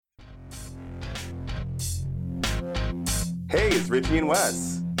Hey, it's Richie and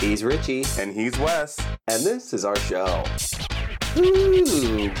Wes. He's Richie. And he's Wes. And this is our show.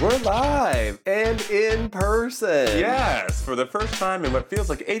 Ooh, we're live and in person. Yes, for the first time in what feels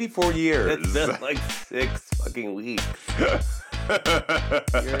like 84 years. It's been like 6 fucking weeks.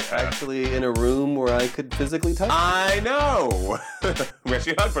 You're actually in a room where I could physically touch you. I know. We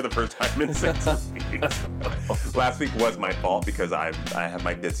actually hugged for the first time in 6 weeks. Last week was my fault because I have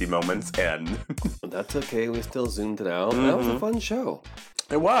my ditzy moments and... That's okay. We still zoomed it out. Mm-hmm. That was a fun show.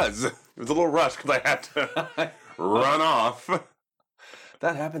 It was. It was a little rushed because I had to run off.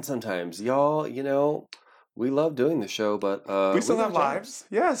 That happens sometimes. Y'all, you know, we love doing the show, but... we still have lives.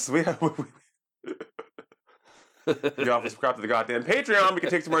 Yes, we have... You have to subscribe to the goddamn Patreon. We can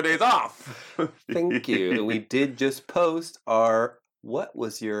take some more days off. Thank you. And we did just post our what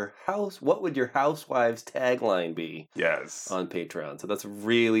would your housewives tagline be? Yes. On Patreon. So that's a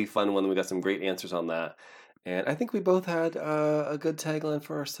really fun one. We got some great answers on that. And I think we both had a good tagline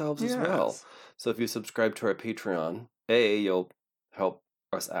for ourselves as well. So if you subscribe to our Patreon, A, you'll help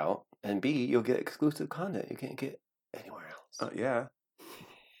us out, and B, you'll get exclusive content you can't get anywhere else. Yeah.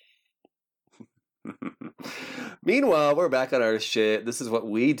 Meanwhile, we're back on our shit. This is what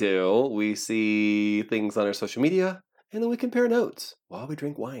we do. We see things on our social media, and then we compare notes while we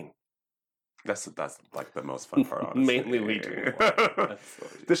drink wine. That's like the most fun part, honestly. Mainly we drink wine.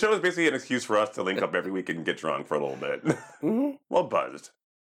 The show is basically an excuse for us to link up every week and get drunk for a little bit. Mm-hmm. Well buzzed.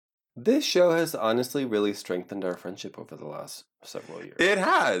 This show has honestly really strengthened our friendship over the last several years. It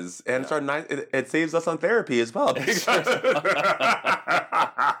has. And it's our nice, it saves us on therapy as well.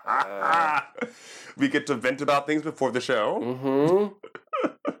 We get to vent about things before the show. Mm-hmm.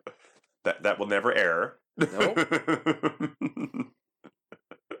 That will never air. Nope.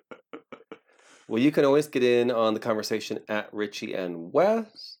 Well, you can always get in on the conversation at Richie and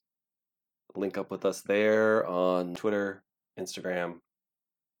Wes. Link up with us there on Twitter, Instagram.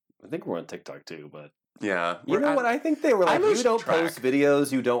 I think we're on TikTok too, but... Yeah. You know what? I think they were like, you don't track. post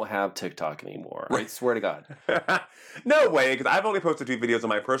videos, you don't have TikTok anymore. I swear to God. No way, because I've only posted 2 videos on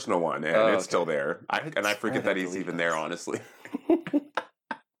my personal one, and it's still there. I forget that he's even there, honestly.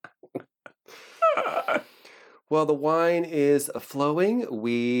 Well, the wine is flowing.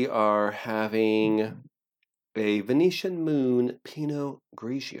 We are having a Venetian Moon Pinot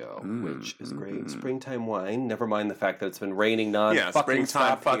Grigio, which is great springtime wine. Never mind the fact that it's been raining Yeah,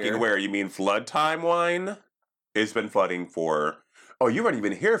 springtime fucking here. Where? You mean flood time wine? It's been flooding for... Oh, you weren't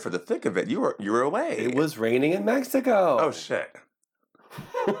even here for the thick of it. You were away. It was raining in Mexico. Oh, shit.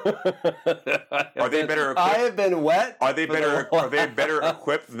 Are they better equipped? I have been wet. Are they better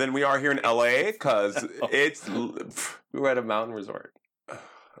equipped than we are here in LA? Because it's... We were at a mountain resort.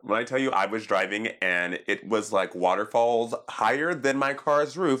 When I tell you I was driving and it was like waterfalls higher than my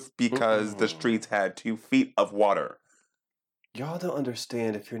car's roof because the streets had 2 feet of water. Y'all don't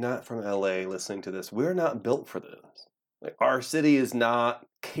understand, if you're not from LA listening to this, we're not built for this. Like, our city is not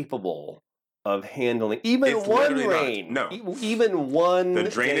capable of handling even one rain. No. Even one The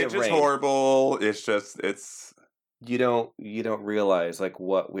drainage is rain. horrible. It's just, You don't realize like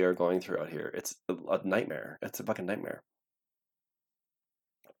what we are going through out here. It's a nightmare. It's a fucking nightmare.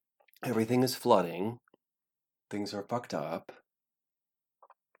 Everything is flooding. Things are fucked up.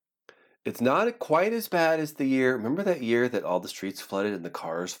 It's not quite as bad as the year. Remember that year that all the streets flooded and the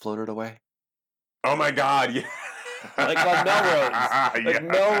cars floated away? Oh my God, yeah. Like on Melrose. Like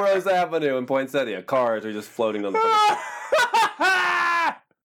Melrose Avenue in Poinsettia. Cars are just floating on the fucking...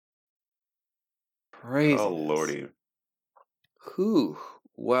 Crazy. Oh, Lordy. Whew.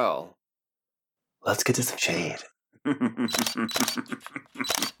 Well, let's get to some shade.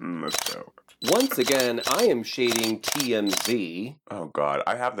 Let's go. Once again, I am shading TMZ. Oh, God.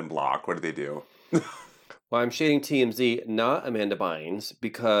 I have them blocked. What do they do? Well, I'm shading TMZ, not Amanda Bynes,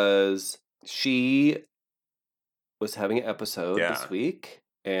 because she was having an episode this week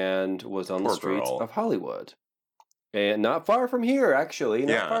and was on the streets of Hollywood. And not far from here, actually.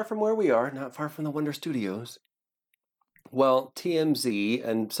 Not far from where we are. Not far from the Wonder Studios. Well, TMZ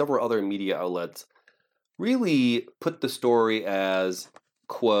and several other media outlets really put the story as,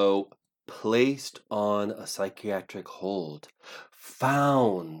 quote, placed on a psychiatric hold,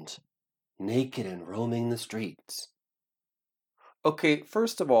 found naked and roaming the streets. Okay,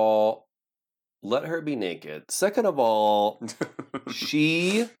 first of all, let her be naked. Second of all,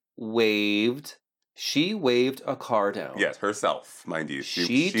 she waved a car down. Yes, herself, mind you.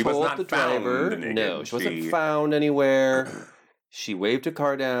 She was told not the found driver, naked. no, she wasn't found anywhere. She waved a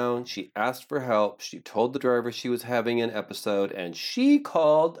car down. She asked for help. She told the driver she was having an episode, and she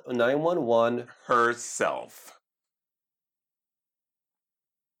called 911 herself.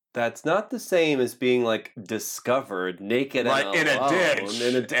 That's not the same as being, like, discovered naked and alone. In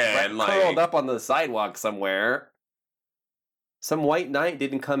a ditch. And, curled up on the sidewalk somewhere. Some white knight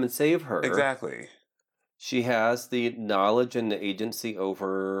didn't come and save her. Exactly. She has the knowledge and the agency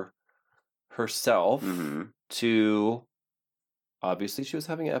over herself to... Obviously, she was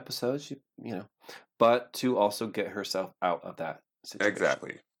having an episode, but to also get herself out of that situation.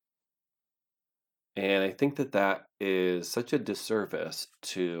 Exactly. And I think that is such a disservice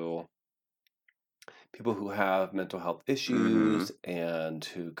to people who have mental health issues and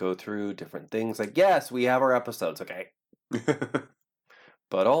who go through different things. Like, yes, we have our episodes, okay?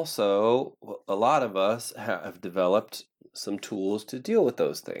 But also, a lot of us have developed some tools to deal with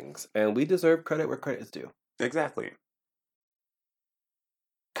those things. And we deserve credit where credit is due. Exactly.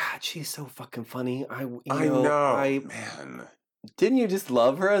 God, she's so fucking funny. I know. Man. Didn't you just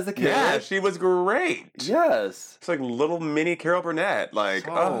love her as a kid? Yeah, she was great. Yes. It's like little mini Carol Burnett. Like,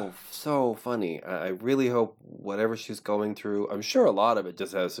 so funny. I really hope whatever she's going through, I'm sure a lot of it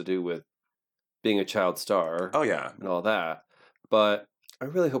just has to do with being a child star. Oh, yeah. And all that. But I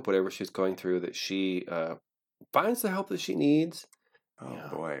really hope whatever she's going through that she finds the help that she needs. Oh,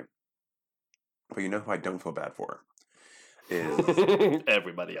 boy. But you know who I don't feel bad for? Is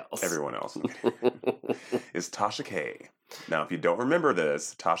everybody else. Everyone else. Is Tasha K. Now, if you don't remember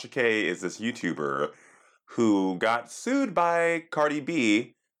this, Tasha K is this YouTuber who got sued by Cardi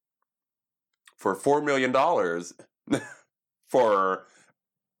B for $4 million for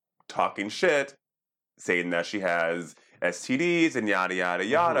talking shit, saying that she has STDs and yada, yada,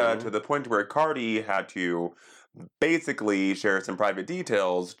 yada, to the point where Cardi had to basically share some private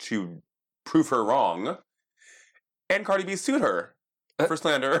details to prove her wrong. And Cardi B sued her for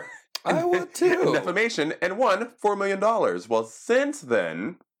slander. I would too. And defamation, and won $4 million. Well, since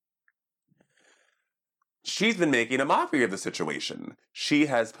then, she's been making a mockery of the situation. She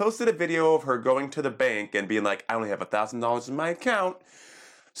has posted a video of her going to the bank and being like, I only have $1,000 in my account,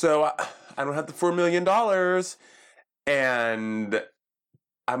 so I don't have the $4 million, and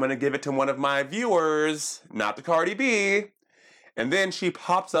I'm going to give it to one of my viewers, not to Cardi B. And then she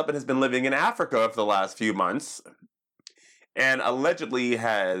pops up and has been living in Africa for the last few months, and allegedly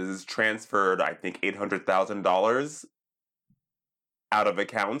has transferred, I think, $800,000 out of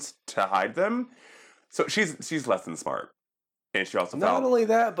accounts to hide them. So she's less than smart. And she also not only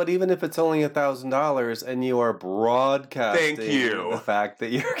that, but even if it's only $1,000 and you are broadcasting the fact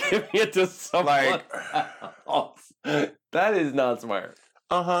that you're giving it to someone else, that is not smart.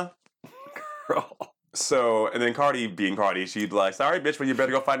 Girl. So, and then Cardi, being Cardi, she'd like, sorry, bitch, well, you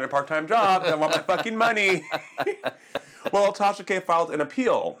better go find a part-time job. I want my fucking money. Well, Tasha K filed an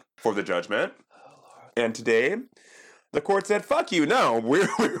appeal for the judgment. And today, the court said, fuck you. No,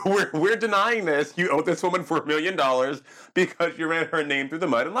 we're denying this. You owe this woman $4 million because you ran her name through the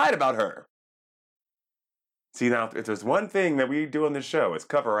mud and lied about her. See, now, if there's one thing that we do on this show, it's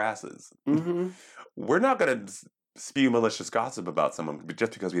cover our asses. We're not going to spew malicious gossip about someone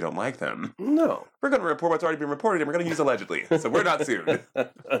just because we don't like them. No. We're going to report what's already been reported, and we're going to use allegedly. So we're not sued.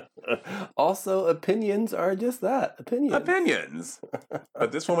 Also, opinions are just that. Opinions.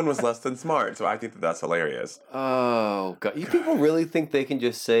 But this woman was less than smart, so I think that's hilarious. Oh, God. You people really think they can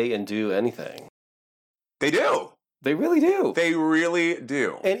just say and do anything? They do. They really do. They really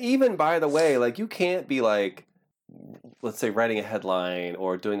do. And even, by the way, like, you can't be like, let's say, writing a headline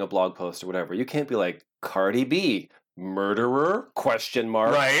or doing a blog post or whatever. You can't be like, Cardi B, murderer? Question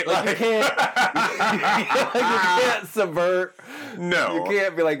mark. Right. Like, you can't, you can't subvert. No. You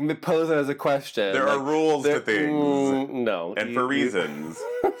can't be like, pose it as a question. There are rules to things. No. And for reasons.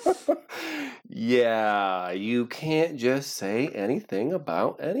 Yeah, you can't just say anything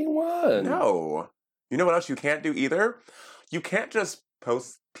about anyone. No. You know what else you can't do either? You can't just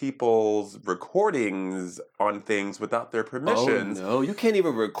post people's recordings on things without their permissions. Oh, no. You can't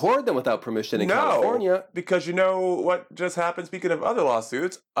even record them without permission in California. Because you know what just happened? Speaking of other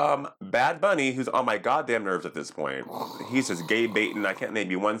lawsuits, Bad Bunny, who's on my goddamn nerves at this point, he's just gay baiting. I can't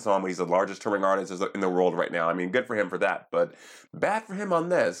name you one song, but he's the largest touring artist in the world right now. I mean, good for him for that, but bad for him on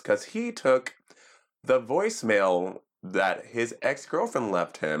this, because he took the voicemail that his ex-girlfriend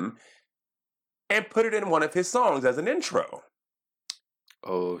left him and put it in one of his songs as an intro.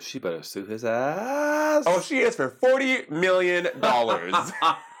 Oh, she better sue his ass. Oh, she is for $40 million.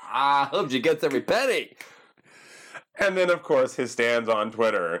 I hope she gets every penny. And then, of course, his stands on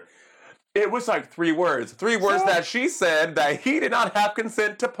Twitter. It was like 3 words. 3 words that she said that he did not have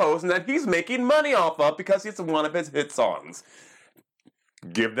consent to post and that he's making money off of because it's one of his hit songs.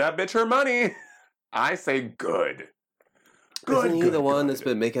 Give that bitch her money. I say good. Isn't he the one that's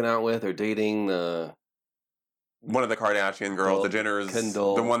been making out with or dating the one of the Kardashian girls, the Jenners,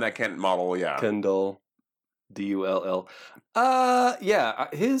 Kendall, the one that can't model, yeah. Kendall, Dull. Yeah,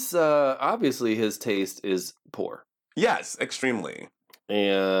 his obviously his taste is poor. Yes, extremely.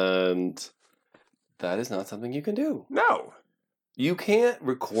 And that is not something you can do. No. You can't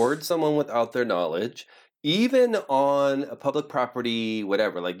record someone without their knowledge, even on a public property,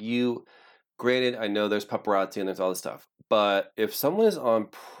 whatever. Like granted, I know there's paparazzi and there's all this stuff, but if someone is on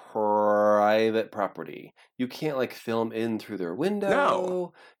private property, you can't like film in through their window.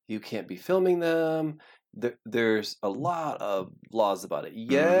 No. You can't be filming them. There's a lot of laws about it.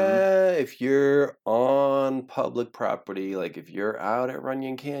 Yeah, if you're on public property, like if you're out at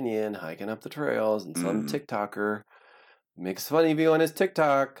Runyon Canyon hiking up the trails and some TikToker makes fun of you on his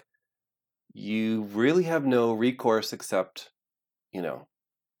TikTok, you really have no recourse except, to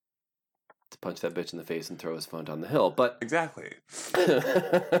punch that bitch in the face and throw his phone down the hill. But exactly.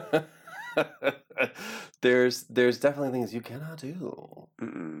 There's definitely things you cannot do.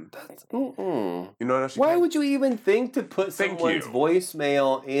 That's, You know what else Why would you even think to put someone's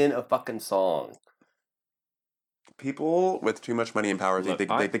voicemail in a fucking song? People with too much money and power think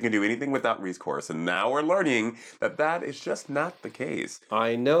they can do anything without recourse, and now we're learning that is just not the case.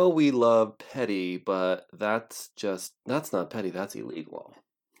 I know we love petty, but that's not petty. That's illegal.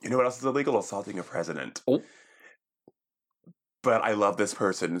 You know what else is illegal? Assaulting a president. Oh. But I love this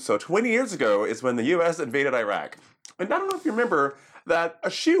person. So 20 years ago is when the U.S. invaded Iraq. And I don't know if you remember that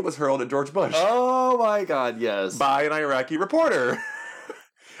a shoe was hurled at George Bush. Oh my God, yes. By an Iraqi reporter.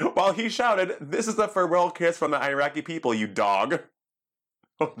 While he shouted, "This is a farewell kiss from the Iraqi people, you dog."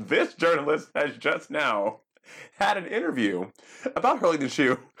 This journalist has just now had an interview about hurling the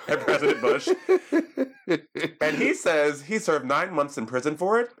shoe at President Bush. And he says he served 9 months in prison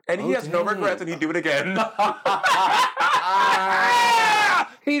for it, and he has no regrets and he'd do it again.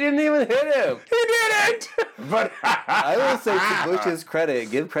 He didn't even hit him. He didn't! But I will say to Bush's credit,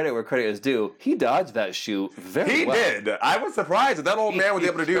 give credit where credit is due, he dodged that shoe very well. He did. I was surprised that old man was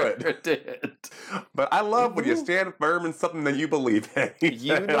able to do it. Did. But I love when you stand firm in something that you believe in.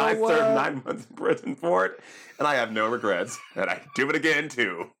 I served 9 months in prison for it, and I have no regrets. And I do it again,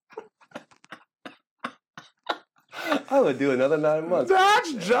 too. I would do another 9 months.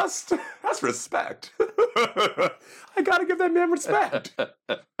 That's respect. I gotta give that man respect.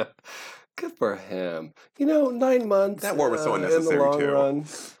 Good for him. 9 months. That war was so unnecessary, in the long too. Run.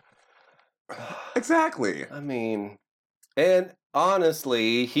 Exactly. I mean, and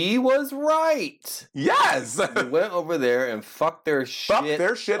honestly, he was right. Yes. He went over there and fucked their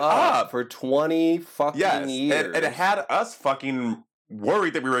shit up for 20 fucking years. And it had us fucking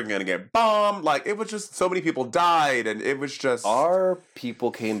worried that we were going to get bombed. Like, it was just so many people died, and it was just... Our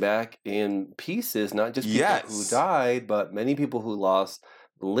people came back in pieces, not just people who died, but many people who lost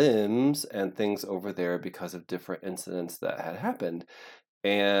limbs and things over there because of different incidents that had happened.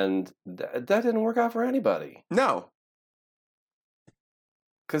 And that didn't work out for anybody. No.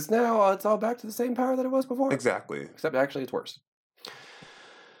 Because now it's all back to the same power that it was before. Exactly. Except actually it's worse.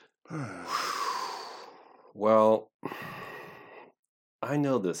 Well... I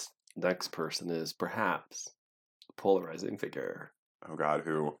know this next person is perhaps a polarizing figure. Oh, God,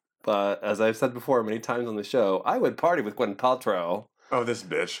 who? But as I've said before many times on the show, I would party with Gwyneth Paltrow. Oh, this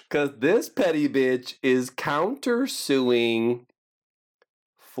bitch. Because this petty bitch is countersuing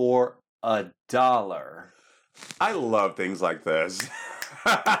for $1. I love things like this.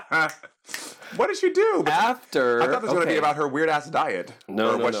 What did she do? I thought this was going to be about her weird-ass diet.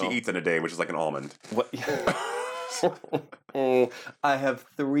 No, what she eats in a day, which is like an almond. What? I have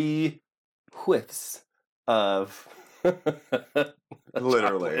 3 whiffs of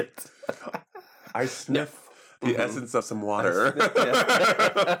literally. I sniff the essence of some water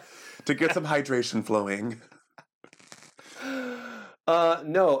to get some hydration flowing.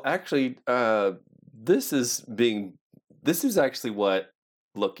 No, actually, this is actually what.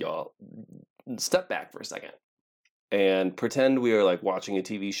 Look, y'all, step back for a second. And pretend we are like watching a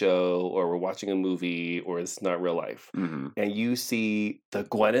TV show or we're watching a movie or it's not real life. Mm-hmm. And you see the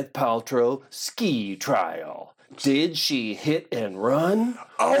Gwyneth Paltrow ski trial. Did she hit and run?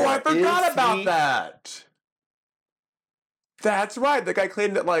 Oh, I forgot about that. That's right. The guy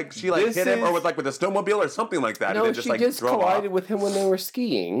claimed that like she like hit him or with a snowmobile or something like that. No, and she just collided with him when they were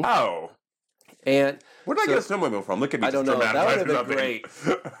skiing. Oh. And where did I get a snowmobile from? Look at me. I don't know. That would have been great.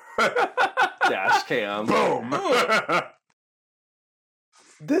 Dash cam. Boom.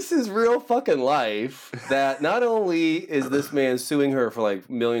 This is real fucking life that not only is this man suing her for like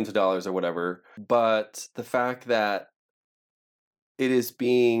millions of dollars or whatever, but the fact that it is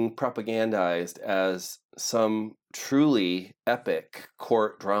being propagandized as some truly epic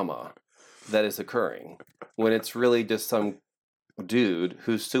court drama. that is occurring when it's really just some dude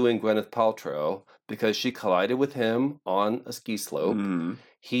who's suing Gwyneth Paltrow because she collided with him on a ski slope. Mm-hmm.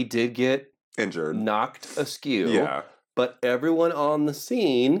 He did get injured, knocked askew. But everyone on the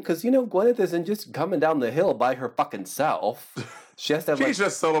scene, because Gwyneth isn't just coming down the hill by her fucking self. She has to have She's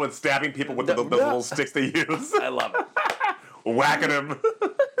just soloing and stabbing people with the little sticks they use. I love it. Whacking them.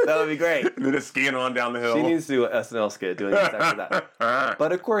 That would be great. And then just skiing on down the hill. She needs to do an SNL skit doing exactly that.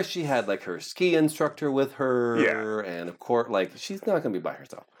 But of course, she had her ski instructor with her. Yeah. And of course, she's not going to be by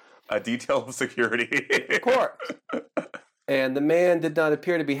herself. A detail of security. Of course. And the man did not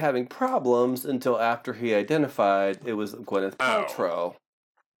appear to be having problems until after he identified it was Gwyneth Paltrow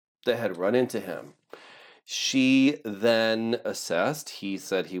that had run into him. She then assessed. He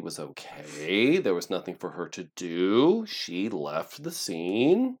said he was okay. There was nothing for her to do. She left the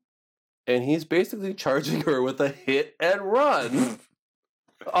scene. And he's basically charging her with a hit and run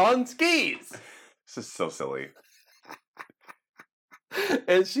on skis. This is so silly.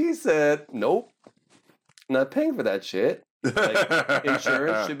 And she said, nope, not paying for that shit.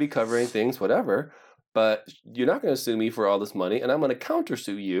 Insurance should be covering things, whatever. But you're not going to sue me for all this money, and I'm going to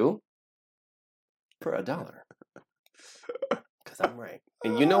countersue you for $1. Because I'm right.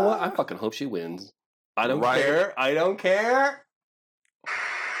 And you know what? I fucking hope she wins. I don't care. I don't care.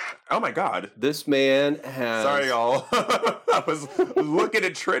 Oh my God. This man has... Sorry, y'all. I was looking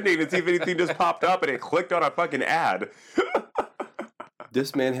at trending to see if anything just popped up, and it clicked on a fucking ad.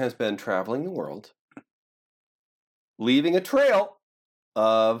 This man has been traveling the world, leaving a trail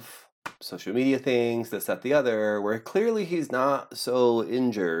of social media things, this, that, the other, where clearly he's not so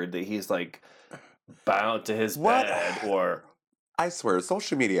injured that he's bound to his bed or... I swear,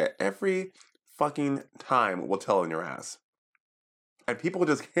 social media every fucking time will tell on your ass. And people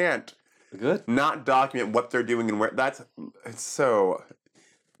just can't not document what they're doing and where. It's so...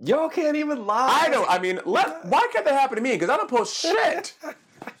 Y'all can't even lie. I know. I mean, why can't that happen to me? Because I don't post shit.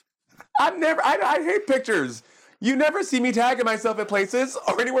 I hate pictures. You never see me tagging myself at places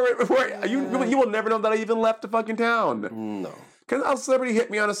or anywhere where you will never know that I even left the fucking town. No. Because a celebrity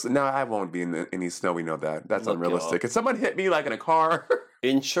hit me on a... No, I won't be in any snow. We know that. That's unrealistic. If someone hit me in a car...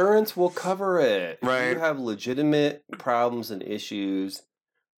 Insurance will cover it. Right. If you have legitimate problems and issues.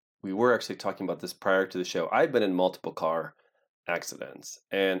 We were actually talking about this prior to the show. I've been in multiple car accidents.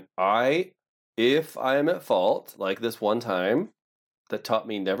 And if I am at fault, like this one time, that taught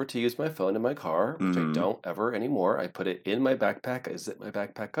me never to use my phone in my car, which I don't ever anymore. I put it in my backpack. I zip my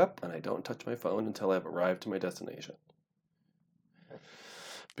backpack up, and I don't touch my phone until I've arrived to my destination.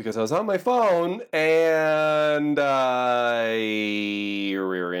 Because I was on my phone, and I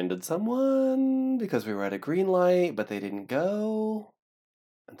rear-ended someone because we were at a green light, but they didn't go.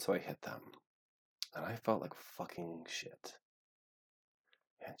 And so I hit them. And I felt like fucking shit.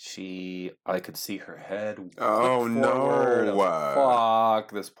 And I could see her head. Oh, no.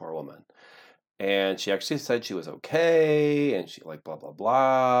 Fuck this poor woman. And she actually said she was okay. And she blah, blah,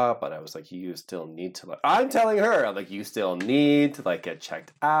 blah. But I was like, you still need to I'm telling her, I'm like, you still need to get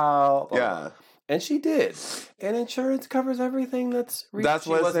checked out. Blah, yeah. Blah. And she did. And insurance covers everything that's what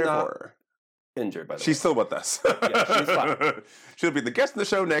it's there for. Injured, by the way. She's still with us. Yeah, she's fine. She'll be the guest of the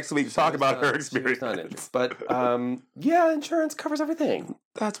show next week to talk about her experience. She's not injured. But, yeah, insurance covers everything.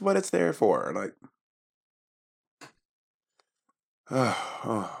 That's what it's there for.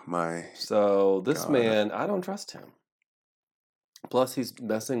 Oh my. So, this man, I don't trust him. Plus, he's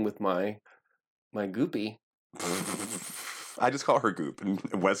messing with my goopy. I just call her Goop,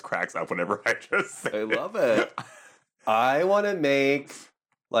 and Wes cracks up whenever I just say I love it. I want to make,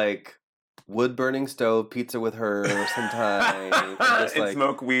 wood-burning stove pizza with her sometime. And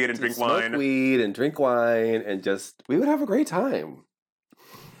smoke weed and drink wine. Smoke weed and drink wine and we would have a great time.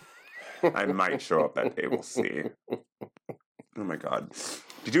 I might show up that day. We'll see. Oh my God.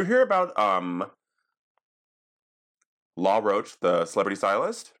 Did you hear about Law Roach, the celebrity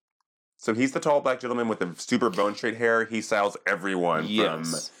stylist? So he's the tall black gentleman with the super bone straight hair. He styles everyone from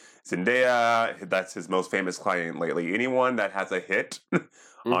Zendaya. That's his most famous client lately. Anyone that has a hit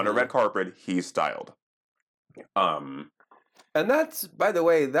on a red carpet, he's styled. And that's, by the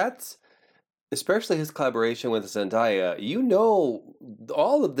way, especially his collaboration with Zendaya.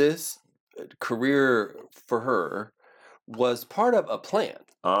 All of this career for her was part of a plan.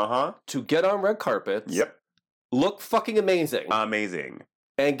 To get on red carpets. Yep. Look fucking amazing. Amazing.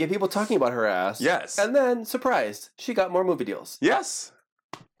 And get people talking about her ass. Yes. And then, surprised, she got more movie deals. Yes.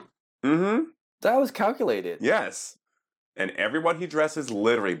 Mm-hmm. That was calculated. Yes. And everyone he dresses,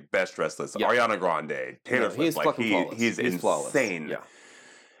 literally best dressed list. Yep. Ariana Grande, Taylor Swift. He's fucking flawless. He's insane. Flawless. Yeah.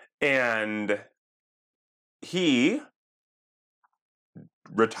 And he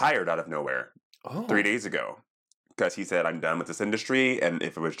retired out of nowhere 3 days ago. Because he said, I'm done with this industry, and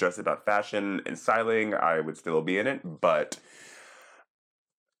if it was just about fashion and styling, I would still be in it, but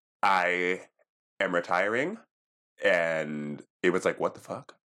I am retiring, and it was like, what the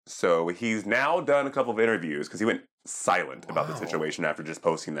fuck? So he's now done a couple of interviews, because he went silent about the situation after just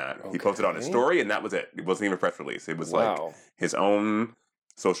posting that. Okay. He posted on his story, and that was it. It wasn't even a press release. It was like his own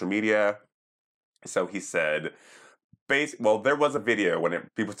social media. So he said... Well, there was a video when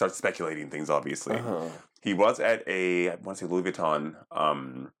people started speculating things, obviously. Uh-huh. He was at I want to say Louis Vuitton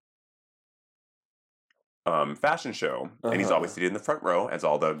fashion show, and he's always seated in the front row, as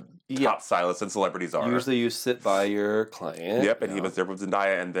all the top stylists and celebrities are. Usually you sit by your client. Yep, and he was there with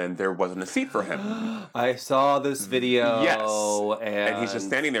Zendaya, and then there wasn't a seat for him. I saw this video. Yes. And he's just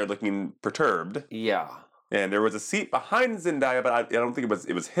standing there looking perturbed. Yeah. And there was a seat behind Zendaya, but I don't think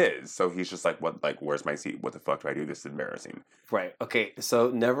it was his. So he's just like, "What? Like, where's my seat? What the fuck do I do? This is embarrassing." Right. Okay. So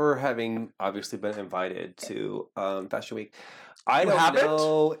never having obviously been invited to Fashion Week, I don't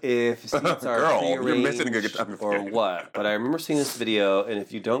know if seats are prearranged or what. But I remember seeing this video, and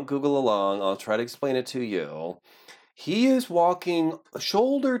if you don't Google along, I'll try to explain it to you. He is walking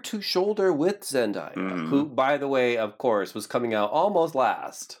shoulder to shoulder with Zendaya, who, by the way, of course, was coming out almost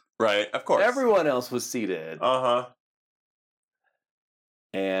last. Right, of course. Everyone else was seated. Uh-huh.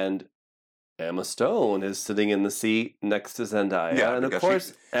 And Emma Stone is sitting in the seat next to Zendaya. Yeah, and of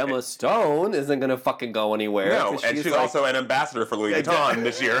course, Emma Stone isn't going to fucking go anywhere. No, and she's also an ambassador for Louis Vuitton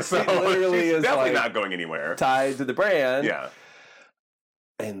this year, so she's definitely not going anywhere. Tied to the brand. Yeah.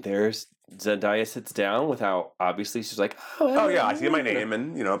 And there's Zendaya sits down without, obviously, she's like, oh yeah, I see my name,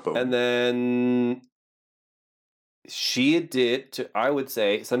 and, boom. And then... She did, I would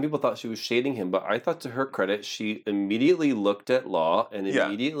say, some people thought she was shading him, but I thought to her credit, she immediately looked at Law and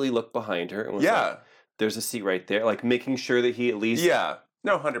immediately looked behind her and was like, there's a seat right there, like making sure that he at least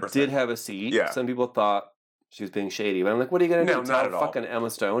 100% did have a seat. Yeah. Some people thought she was being shady, but I'm like, what are you going to do? Tell fucking Emma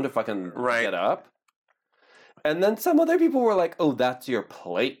Stone to fucking get up? And then some other people were like, oh, that's your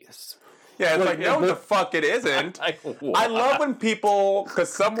place. Yeah, it's like, no, the fuck it isn't. I love when people,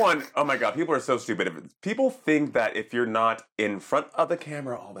 because oh my God, people are so stupid. People think that if you're not in front of the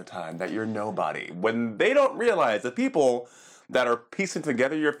camera all the time, that you're nobody. When they don't realize that people that are piecing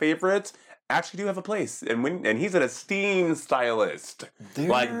together your favorites actually do have a place. And he's an esteemed stylist.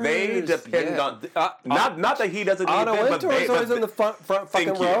 They depend on, not that he doesn't need them, but they, always in the front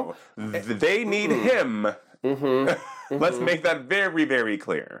fucking row. They need him. Let's make that very, very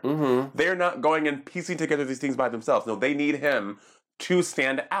clear. They're not going and piecing together these things by themselves. No, they need him to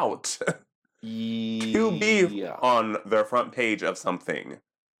stand out. To be on the front page of something.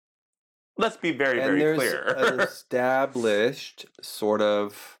 Let's be very, very clear. An established sort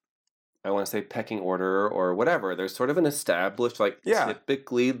of, I want to say pecking order or whatever. There's sort of an established,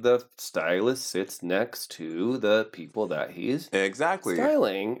 typically the stylist sits next to the people that he's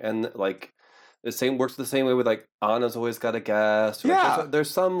styling. And the same works the same way with Anna's always got a guest.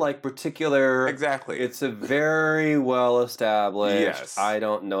 There's some particular. Exactly. It's a very well established. Yes. I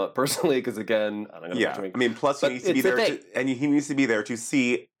don't know it personally because again, I don't know. I mean, plus he needs to be there, he needs to be there to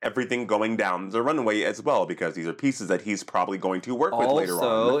see everything going down the runway as well because these are pieces that he's probably going to work with later on.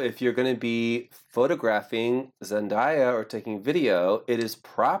 Also, if you're going to be photographing Zendaya or taking video, it is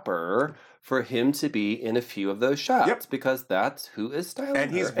proper for him to be in a few of those shots because that's who is styling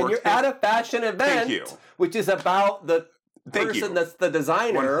and her. And you're at a fashion event, which is about the person that's the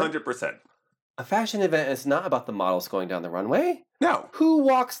designer. 100%. A fashion event is not about the models going down the runway. No. Who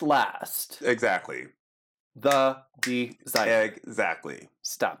walks last? Exactly. The designer. Exactly.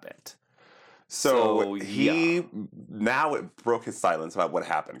 Stop it. So he now it broke his silence about what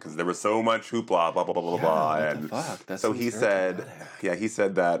happened because there was so much hoopla, blah blah blah blah blah, and so he said, he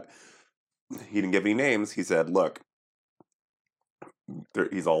said that he didn't give any names. He said, "Look,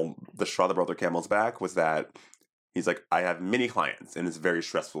 the straw that brought the camel's back was that he's like, I have many clients, and it's very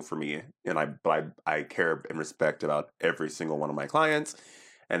stressful for me, and I care and respect about every single one of my clients,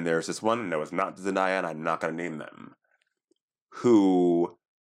 and there's this one that was not Zendaya, and I'm not going to name them, who."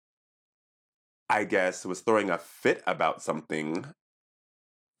 I guess, was throwing a fit about something,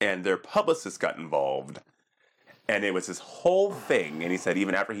 and their publicist got involved, and it was this whole thing, and he said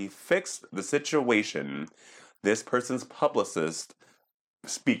even after he fixed the situation, this person's publicist,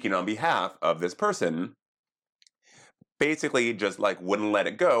 speaking on behalf of this person, basically just wouldn't let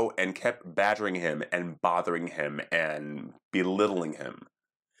it go, and kept badgering him, and bothering him, and belittling him.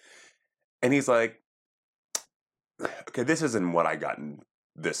 And he's like, okay, this isn't what I got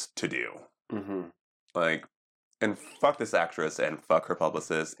this to do. Mm-hmm. And fuck this actress and fuck her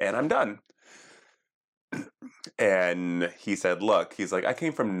publicist, and I'm done. And he said, look, he's like, I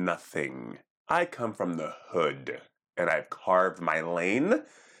came from nothing. I come from the hood. And I've carved my lane.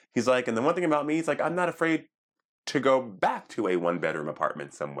 He's like, and the one thing about me, he's like, I'm not afraid to go back to a one-bedroom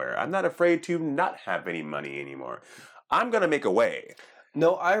apartment somewhere. I'm not afraid to not have any money anymore. I'm going to make a way.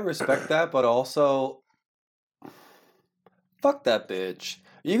 No, I respect that, but also, fuck that bitch.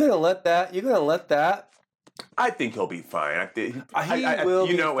 You're going to let that... I think he'll be fine. I think he will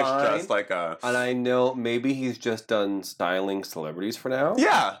be fine. It's just like a... And I know maybe he's just done styling celebrities for now.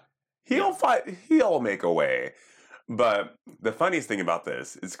 Yeah. He'll make a way. But the funniest thing about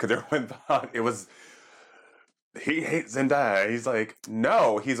this is because everyone thought it was... He hates Zendaya. He's like,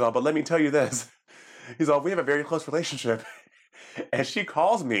 no. He's all, but let me tell you this. He's all, we have a very close relationship. And she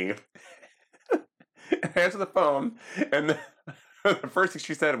calls me. Answer the phone. And the first thing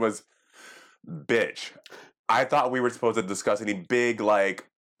she said was, bitch, I thought we were supposed to discuss any big, like,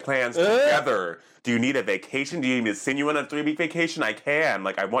 plans together. Do you need a vacation? Do you need me to send you on a 3-week vacation? I can.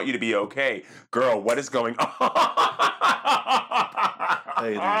 Like, I want you to be okay. Girl, what is going on?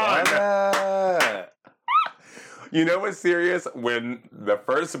 I love that. You know what's serious? When the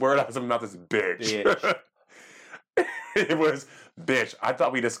first word out of my mouth is bitch. It was, bitch, I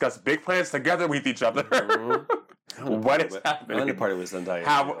thought we discussed big plans together with each other. Mm-hmm. What is happening? I want to party with Zendaya.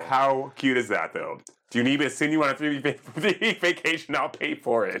 How cute is that, though? Do you need me to send you on a 3-week vacation? I'll pay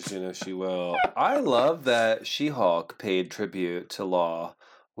for it. You know she will. I love that She-Hulk paid tribute to Law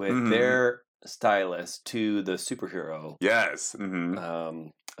with their stylist to the superhero. Yes.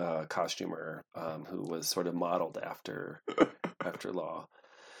 Costumer who was sort of modeled after Law.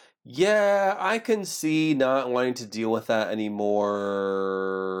 Yeah, I can see not wanting to deal with that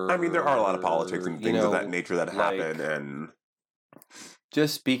anymore. I mean, there are a lot of politics and things of that nature that happen, and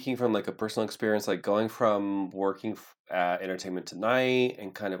just speaking from like a personal experience, like going from working at Entertainment Tonight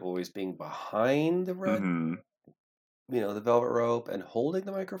and kind of always being behind the red, the velvet rope and holding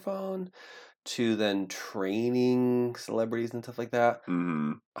the microphone, to then training celebrities and stuff like that.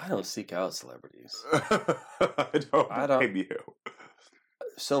 I don't seek out celebrities. I don't blame you.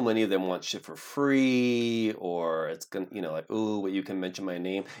 So many of them want shit for free, or it's gonna, like, ooh, but you can mention my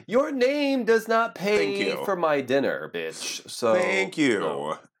name. Your name does not pay for my dinner, bitch. So thank you.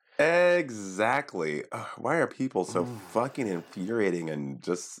 No. Exactly. Why are people so fucking infuriating and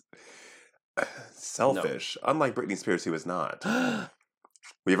just selfish? No. Unlike Britney Spears, who is not.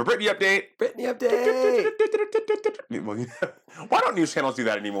 We have a Britney update. Britney update. Why don't news channels do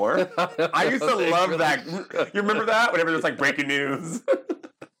that anymore? I used to love that. You remember that? Whenever there's like breaking news.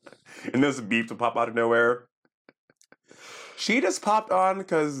 And those beeps would pop out of nowhere. She just popped on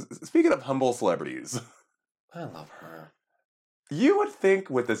because, speaking of humble celebrities. I love her. You would think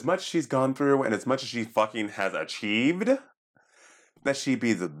with as much she's gone through and as much as she fucking has achieved, that she'd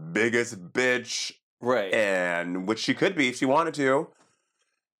be the biggest bitch. Right. And which she could be if she wanted to.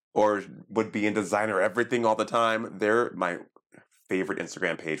 Or would be in designer everything all the time. They're my favorite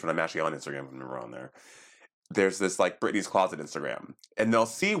Instagram page when I'm actually on Instagram when we're on there. There's this like Britney's Closet Instagram. And they'll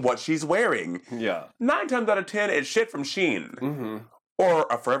see what she's wearing. Yeah. 9 times out of 10, it's shit from Shein. Or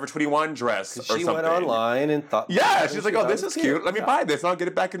a Forever 21 dress or something. She went online and thought... Yeah, she's like, oh, this is cute. Let me buy this and I'll get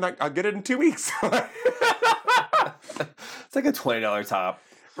it back I'll get it in 2 weeks. It's like a $20 top.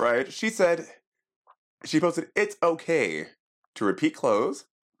 Right? She said, she posted, it's okay to repeat clothes,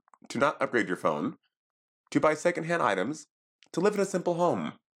 to not upgrade your phone, to buy secondhand items, to live in a simple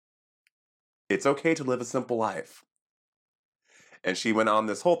home. It's okay to live a simple life. And she went on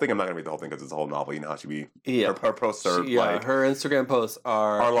this whole thing. I'm not going to read the whole thing because it's a whole novel. You know how she be... Yeah. Her posts are like... Her Instagram posts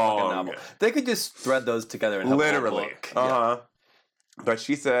are long. Like a novel. They could just thread those together and have literally. A book. Yeah. But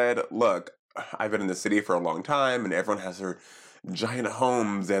she said, look, I've been in the city for a long time and everyone has their giant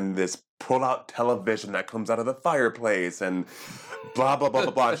homes and this pull-out television that comes out of the fireplace and blah, blah, blah,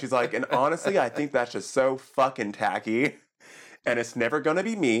 blah, blah. And she's like, and honestly, I think that's just so fucking tacky. And it's never going to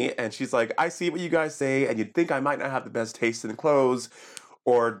be me. And she's like, I see what you guys say, and you'd think I might not have the best taste in clothes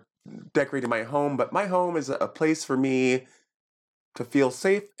or decorating my home, but my home is a place for me to feel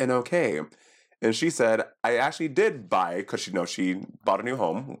safe and okay. And she said, I actually did buy, because she bought a new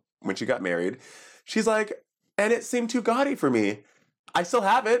home when she got married. She's like, and it seemed too gaudy for me. I still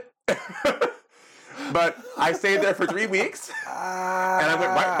have it. But I stayed there for 3 weeks, and I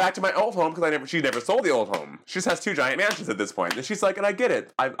went right back to my old home because she never sold the old home. She just has 2 giant mansions at this point. And she's like, and I get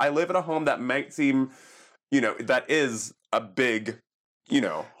it. I live in a home that might seem, that is a big,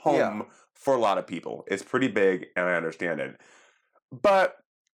 home for a lot of people. It's pretty big, and I understand it. But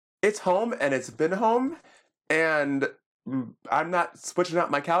it's home, and it's been home, and I'm not switching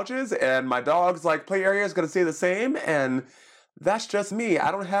out my couches, and my dog's play area is going to stay the same, and that's just me.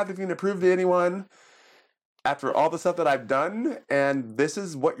 I don't have anything to prove to anyone. after all the stuff that I've done, and this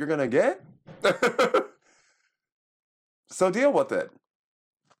is what you're gonna get? So deal with it.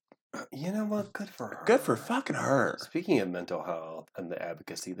 You know what? Good for her. Good for fucking her. Speaking of mental health and the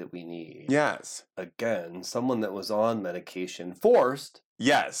advocacy that we need. Yes. Again, someone that was on medication, forced.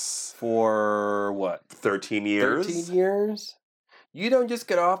 Yes. For what? 13 years. 13 years? You don't just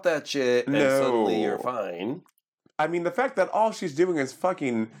get off that shit and suddenly you're fine. I mean, the fact that all she's doing is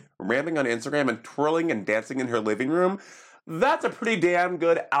fucking rambling on Instagram and twirling and dancing in her living room, that's a pretty damn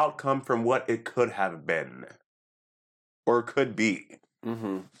good outcome from what it could have been. Or could be.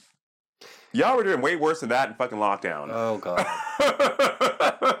 Mm-hmm. Y'all were doing way worse than that in fucking lockdown. Oh, God.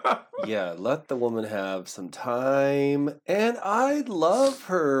 Yeah, let the woman have some time. And I love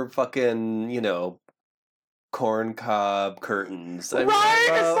her fucking, corn cob curtains.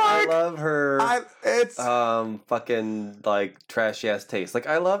 I love her. Fucking like trashy ass taste. Like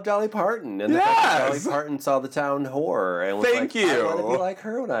I love Dolly Parton, and the fact that Dolly Parton saw the town whore and was Thank you. I want to be like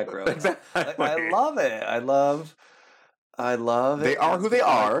her when I grow up. Exactly. Like, I love it. I love it. They are who they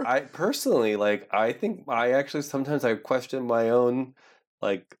are. I personally I think sometimes I question my own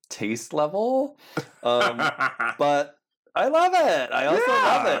taste level, but. I love it. I also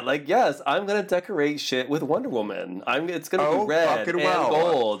love it. Like, yes, I'm gonna decorate shit with Wonder Woman. It's gonna be red and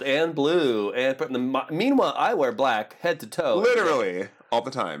gold and blue meanwhile, I wear black head to toe, literally all the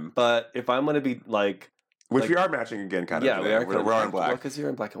time. But if I'm gonna be which we are matching again, kind of. Yeah, we're in black because you're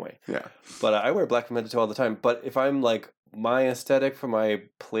in black and white. Yeah, but I wear black from head to toe all the time. But if I'm my aesthetic for my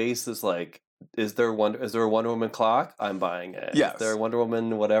place is is there a Wonder Woman clock? I'm buying it. Yes. Is there a Wonder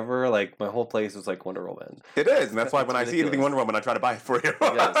Woman whatever? My whole place is Wonder Woman. It is, and that's why when I see anything Wonder Woman, I try to buy it for you.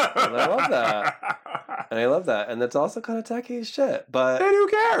 Yes, and I love that. And that's also kind of tacky as shit. But and who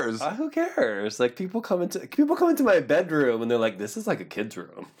cares? Who cares? People come into my bedroom and they're like, "This is like a kid's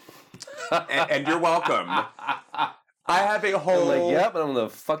room." and you're welcome. I have a whole... I'm yep, and I'm gonna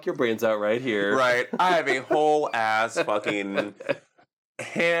fuck your brains out right here. Right. I have a whole ass fucking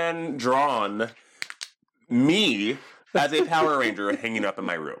hand-drawn me as a Power Ranger hanging up in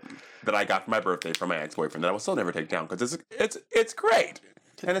my room that I got for my birthday from my ex-boyfriend that I will still never take down because it's great.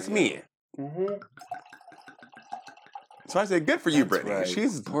 And it's me. Mm-hmm. So I say, good for you, Brittany.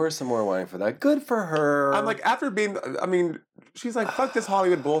 Right. Pour some more wine for that. Good for her. I'm she's like, fuck this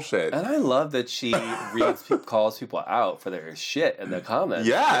Hollywood bullshit. And I love that she calls people out for their shit in the comments.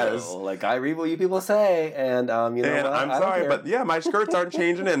 Yes. I read what you people say, and you know and what? I'm sorry, but yeah, my skirts aren't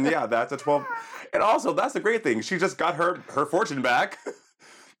changing, and yeah, that's a 12. And also, that's the great thing. She just got her fortune back.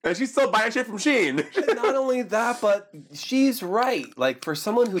 And she's still buying shit from Shein. Not only that, but she's right. For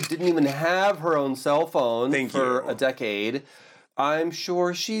someone who didn't even have her own cell phone for a decade, I'm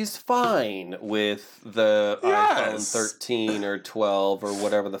sure she's fine with the iPhone 13 or 12 or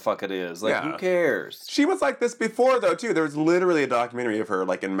whatever the fuck it is. Who cares? She was like this before, though, too. There was literally a documentary of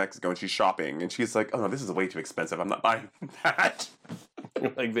her, in Mexico, and she's shopping. And she's like, oh, no, this is way too expensive. I'm not buying that.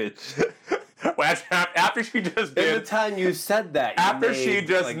 Bitch. Well, after she just did. In the time you said that, after she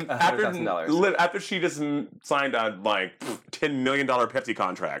just signed a $10 million Pepsi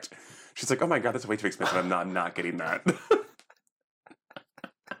contract, she's like, "Oh my god, that's way too expensive. I'm not getting that."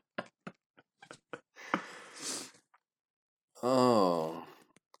 Oh,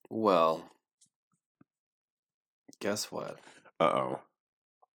 well. Guess what? Uh-oh.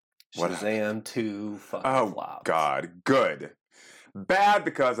 Shazam 2 fucking flopped. Oh god, good. Bad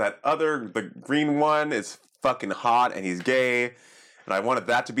because the green one is fucking hot and he's gay, and I wanted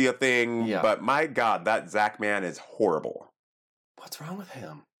that to be a thing. Yeah. But my god, that Zach man is horrible. What's wrong with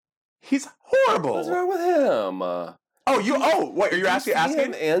him? He's horrible. What's wrong with him? What are you actually asking?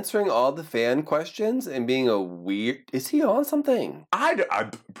 Him answering all the fan questions and being a weird. Is he on something? I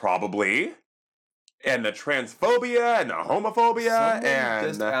probably. And the transphobia and the homophobia. Someone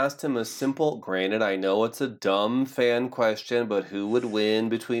just asked him a simple, granted, I know it's a dumb fan question, but who would win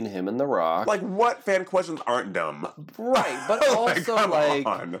between him and The Rock? What fan questions aren't dumb? Right, but also,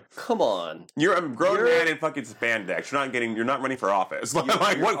 come on. You're a grown man in fucking spandex. You're not running for office. What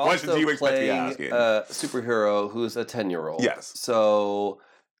questions do you expect to be asking? A superhero who's a 10-year-old. Yes. So,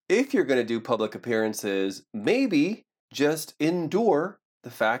 if you're going to do public appearances, maybe just endure the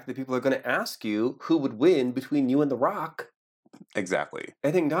fact that people are going to ask you who would win between you and The Rock. Exactly.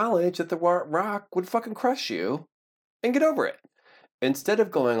 And acknowledge that The Rock would fucking crush you and get over it. Instead of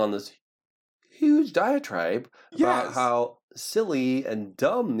going on this huge diatribe about how silly and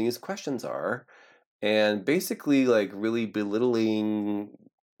dumb these questions are and basically really belittling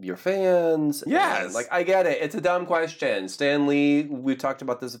your fans. Yes. And, I get it. It's a dumb question. Stan Lee, we talked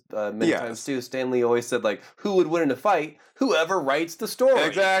about this many times too. Stan Lee always said, who would win in a fight? Whoever writes the story.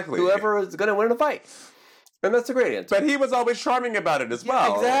 Exactly. Whoever is going to win in a fight. And that's a great answer. But he was always charming about it as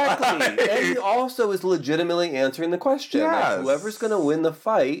well. Exactly. And he also is legitimately answering the question. Yes. Like, whoever's going to win the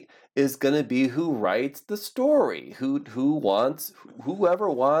fight is going to be who writes the story. Whoever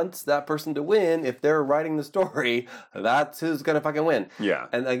wants that person to win, if they're writing the story, that's who's going to fucking win. Yeah.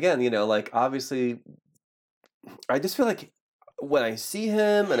 And again, like, obviously, I just feel like when I see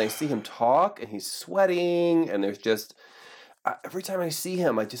him and I see him talk and he's sweating and there's just... every time I see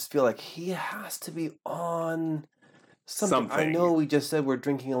him, I just feel like he has to be on something. I know we just said we're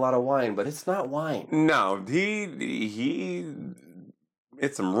drinking a lot of wine, but it's not wine. No, he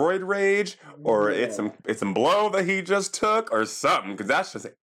it's some roid rage, or it's some blow that he just took, or something, because that's just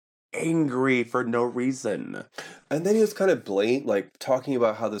angry for no reason. And then he was kind of blatant, like talking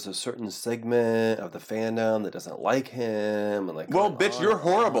about how there's a certain segment of the fandom that doesn't like him, and like, well, bitch, you're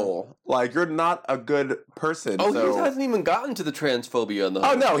horrible. Like, you're not a good person. Oh, so... he hasn't even gotten to the transphobia in the.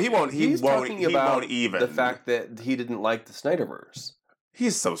 Oh no, he won't. He's talking about even the fact that he didn't like the Snyderverse.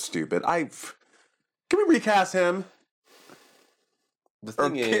 He's so stupid. Can we recast him? The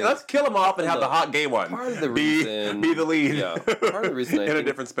thing is, let's kill him off and have the hot gay one. Part of the reason be the lead. Yeah, part of the reason I in think a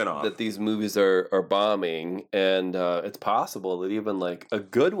different spinoff that these movies are bombing, and it's possible that even like a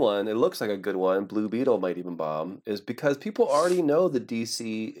good one, it looks like a good one, Blue Beetle might even bomb, is because people already know the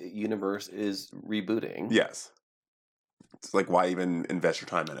DC universe is rebooting. Yes. It's like, why even invest your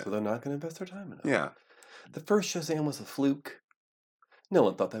time in it? So they're not going to invest their time in it. Yeah. The first Shazam was a fluke. No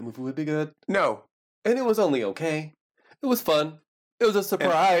one thought that movie would be good. No. And it was only okay. It was fun. It was a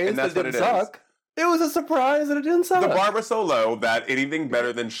surprise and that it didn't suck. It was a surprise that it didn't suck. The bar was so low that anything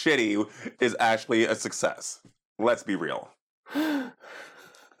better than shitty is actually a success. Let's be real.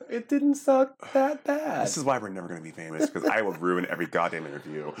 It didn't suck that bad. This is why we're never going to be famous, because I will ruin every goddamn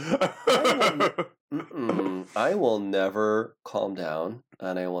interview. I will never calm down,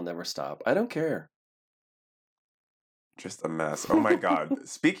 and I will never stop. I don't care. Just a mess. Oh my god.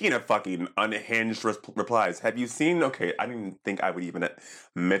 Speaking of fucking unhinged replies, have you seen... Okay, I didn't think I would even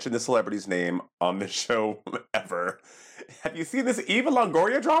mention the celebrity's name on this show ever. Have you seen this Eva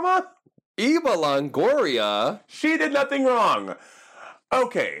Longoria drama? Eva Longoria? She did nothing wrong.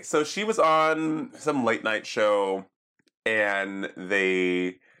 Okay, so she was on some late night show, and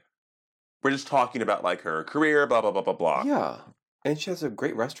they were just talking about, like, her career, blah, blah, blah, blah, blah. Yeah. And she has a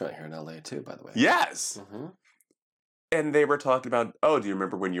great restaurant here in LA, too, by the way. Yes! Mm-hmm. And they were talking about, oh, do you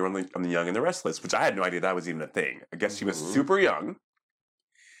remember when you were on the Young and the Restless? Which I had no idea that was even a thing. I guess she was super young.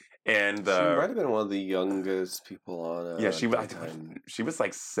 And she might have been one of the youngest people on. Yeah, she was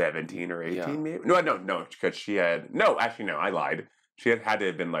like 17 or 18, maybe. No, because she had I lied. She had to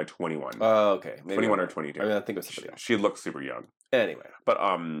have been like 21. Oh, okay, maybe 21 or 22. I mean, I think it was somebody else. She looked super young. Anyway, but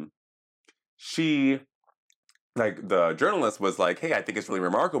she. Like, the journalist was like, hey, I think it's really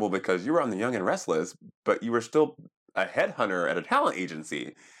remarkable because you were on the Young and Restless, but you were still a headhunter at a talent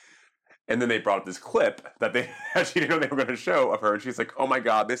agency. And then they brought up this clip that she didn't know they were going to show of her. And she's like, oh my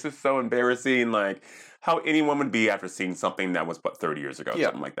God, this is so embarrassing. Like, how anyone would be after seeing something that was, 30 years ago? Yeah.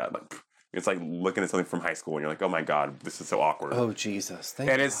 Something like that. Like, it's like looking at something from high school and you're like, oh my God, this is so awkward. Oh, Jesus. Thank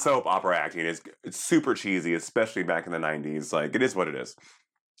God. It's soap opera acting. It's super cheesy, especially back in the 90s. Like, it is what it is.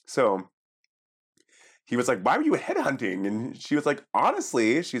 So... he was like, why were you headhunting? And she was like,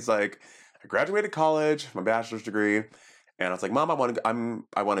 honestly, she's like, I graduated college, my bachelor's degree. And I was like, Mom, I want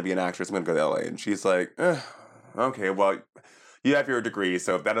to be an actress. I'm going to go to LA. And she's like, okay, well, you have your degree.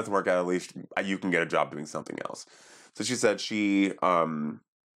 So if that doesn't work out, at least you can get a job doing something else. So she said she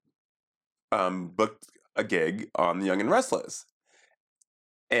booked a gig on The Young and Restless.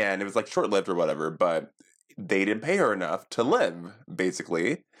 And it was like short-lived or whatever, but they didn't pay her enough to live,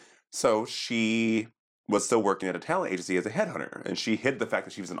 basically. So she was still working at a talent agency as a headhunter. And she hid the fact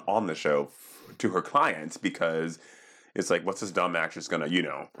that she wasn't on the show to her clients because it's like, what's this dumb actress gonna,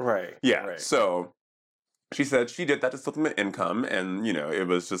 Right. Yeah. Right. So she said she did that to supplement income. And, it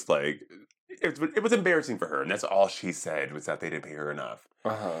was just like, it was embarrassing for her. And that's all she said was that they didn't pay her enough.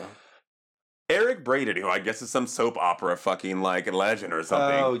 Uh-huh. Eric Braeden, who I guess is some soap opera fucking like legend or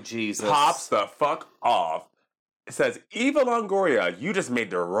something. Oh, Jesus. Pops the fuck off. It says, Eva Longoria, you just made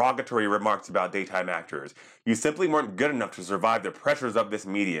derogatory remarks about daytime actors. You simply weren't good enough to survive the pressures of this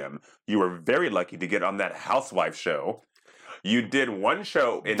medium. You were very lucky to get on that housewife show. You did one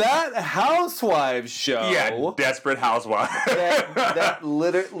show in... That Housewives show? Yeah, Desperate Housewives. that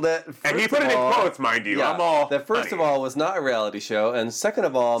and he put it in quotes, mind you. Yeah, I'm all... That first of all was not a reality show, and second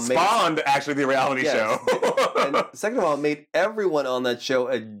of all... Spawned, actually, the reality show. And second of all, made everyone on that show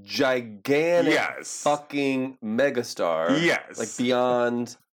a gigantic fucking megastar. Yes. Like,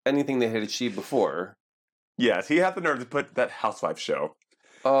 beyond anything they had achieved before. Yes, he had the nerve to put that Housewife show.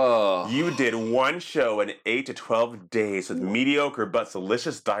 Oh. You did one show in 8 to 12 days with mediocre but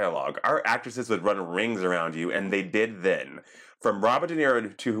delicious dialogue. Our actresses would run rings around you, and they did then. From Robert De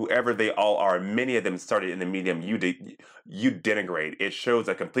Niro to whoever they all are, many of them started in the medium you denigrate. It shows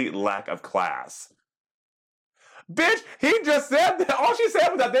a complete lack of class. Bitch, he just said that. All she said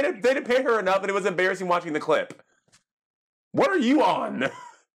was that they didn't pay her enough, and it was embarrassing watching the clip. What are you on?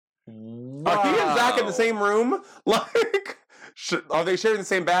 Wow. Are he and Zach in the same room? Like, are they sharing the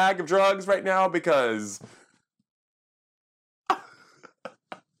same bag of drugs right now? Because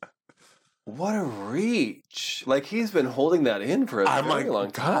what a reach! Like, he's been holding that in for a very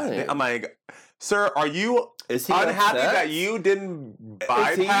long time. I'm like, sir, are you unhappy upset? that you didn't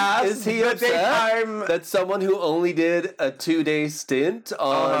bypass? Is he upset daytime? That someone who only did a 2-day stint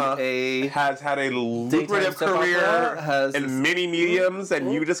on has had a lucrative career in many mediums,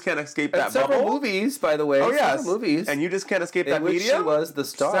 and you just can't escape that bubble? Several movies, by the way. Oh yes, several movies, and you just can't escape that medium. She was the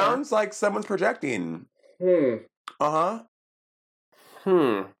star. Sounds like someone's projecting. Eva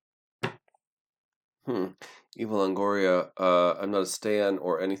Longoria, I'm not a stan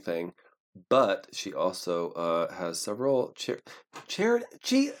or anything, but she also has several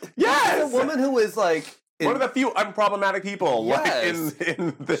charity. Yes, a woman who is like one of the few unproblematic people. Yes. Like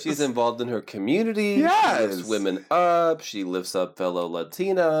in this. She's involved in her community. Yes, she lifts women up. She lifts up fellow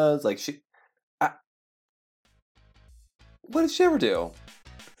Latinas. Like what did she ever do?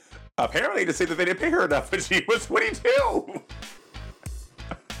 Apparently, to say that they didn't pay her enough when she was 22.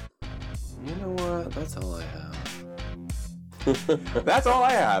 You know what? That's all I have. That's all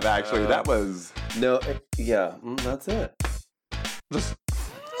I have, actually. That was... No, that's it. Just...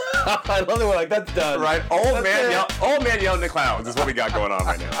 I love it. We're like, that's done. Right? Old man yelling in the clouds is what we got going on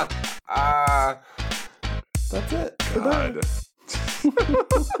right now. That's it. God.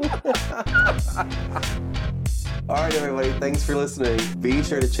 All right, everybody. Thanks for listening. Be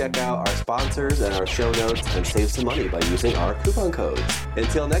sure to check out our sponsors and our show notes and save some money by using our coupon codes.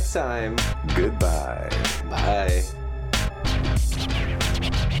 Until next time, goodbye. Bye.